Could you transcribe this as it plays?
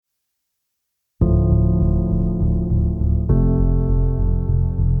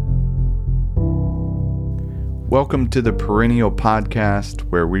Welcome to the Perennial Podcast,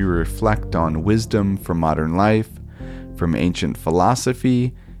 where we reflect on wisdom from modern life, from ancient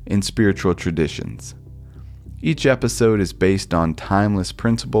philosophy, and spiritual traditions. Each episode is based on timeless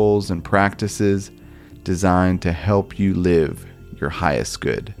principles and practices designed to help you live your highest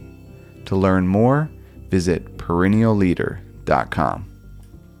good. To learn more, visit perennialleader.com.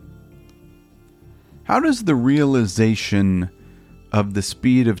 How does the realization of the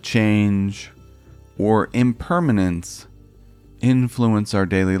speed of change or impermanence influence our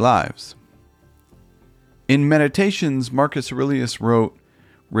daily lives? In Meditations, Marcus Aurelius wrote,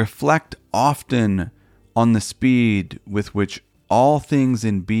 "Reflect often on the speed with which all things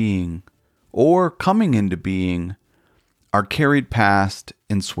in being or coming into being are carried past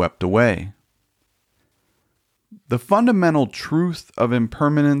and swept away." The fundamental truth of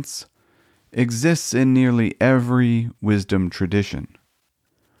impermanence exists in nearly every wisdom tradition.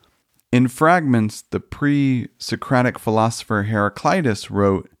 In Fragments, the pre-Socratic philosopher Heraclitus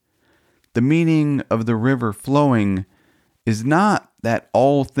wrote, "The meaning of the river flowing is not that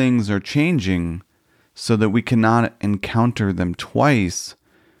all things are changing so that we cannot encounter them twice,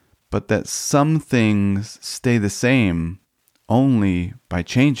 but that some things stay the same only by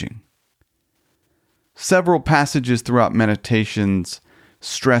changing." Several passages throughout Meditations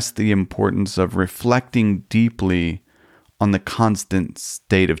stress the importance of reflecting deeply on the constant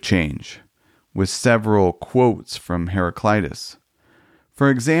state of change, with several quotes from Heraclitus.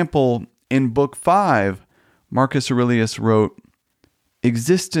 For example, in Book 5, Marcus Aurelius wrote,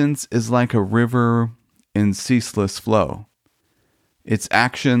 "Existence is like a river in ceaseless flow. Its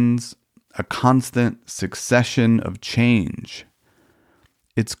actions a constant succession of change.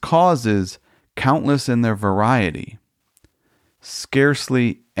 Its causes countless in their variety.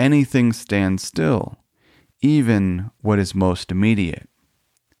 Scarcely anything stands still, even what is most immediate.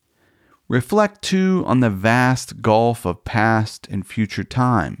 Reflect too on the vast gulf of past and future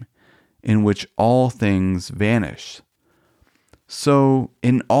time, in which all things vanish. So,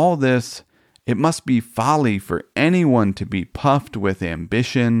 in all this, it must be folly for anyone to be puffed with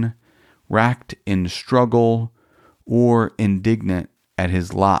ambition, racked in struggle, or indignant at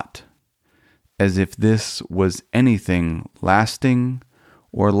his lot, as if this was anything lasting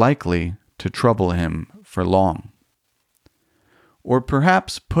or likely to trouble him for long." Or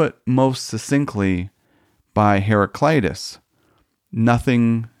perhaps put most succinctly by Heraclitus,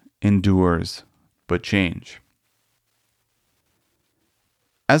 "Nothing endures but change."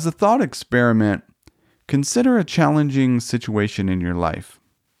 As a thought experiment, consider a challenging situation in your life.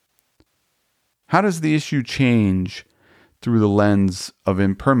 How does the issue change through the lens of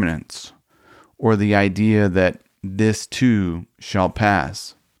impermanence, or the idea that this too shall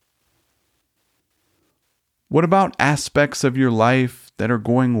pass? What about aspects of your life that are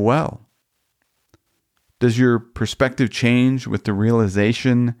going well? Does your perspective change with the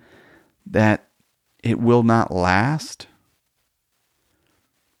realization that it will not last?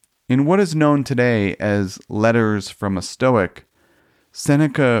 In what is known today as Letters from a Stoic,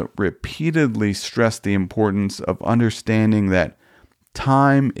 Seneca repeatedly stressed the importance of understanding that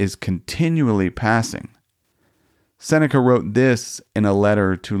time is continually passing. Seneca wrote this in a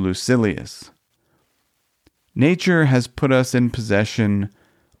letter to Lucilius: "Nature has put us in possession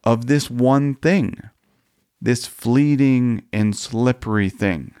of this one thing, this fleeting and slippery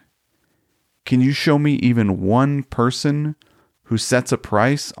thing. Can you show me even one person who sets a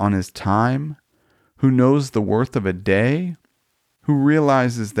price on his time, who knows the worth of a day, who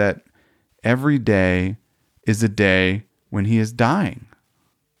realizes that every day is a day when he is dying?"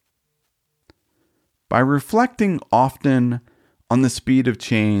 By reflecting often on the speed of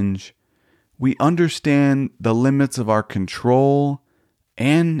change, we understand the limits of our control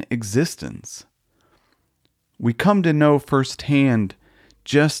and existence. We come to know firsthand,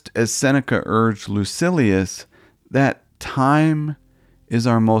 just as Seneca urged Lucilius, that time is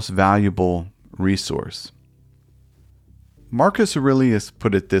our most valuable resource. Marcus Aurelius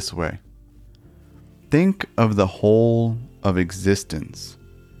put it this way: "Think of the whole of existence,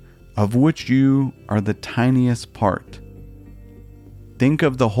 of which you are the tiniest part. Think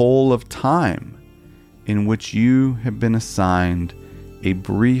of the whole of time, in which you have been assigned a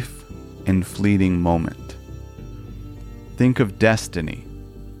brief and fleeting moment. Think of destiny,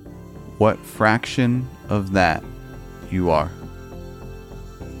 what fraction of that you are."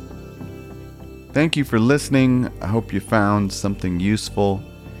 Thank you for listening. I hope you found something useful.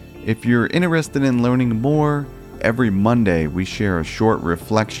 If you're interested in learning more, every Monday we share a short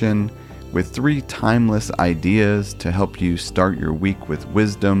reflection with 3 timeless ideas to help you start your week with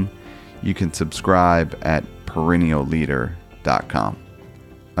wisdom. You can subscribe at perennialleader.com.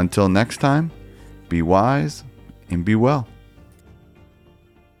 Until next time, be wise and be well.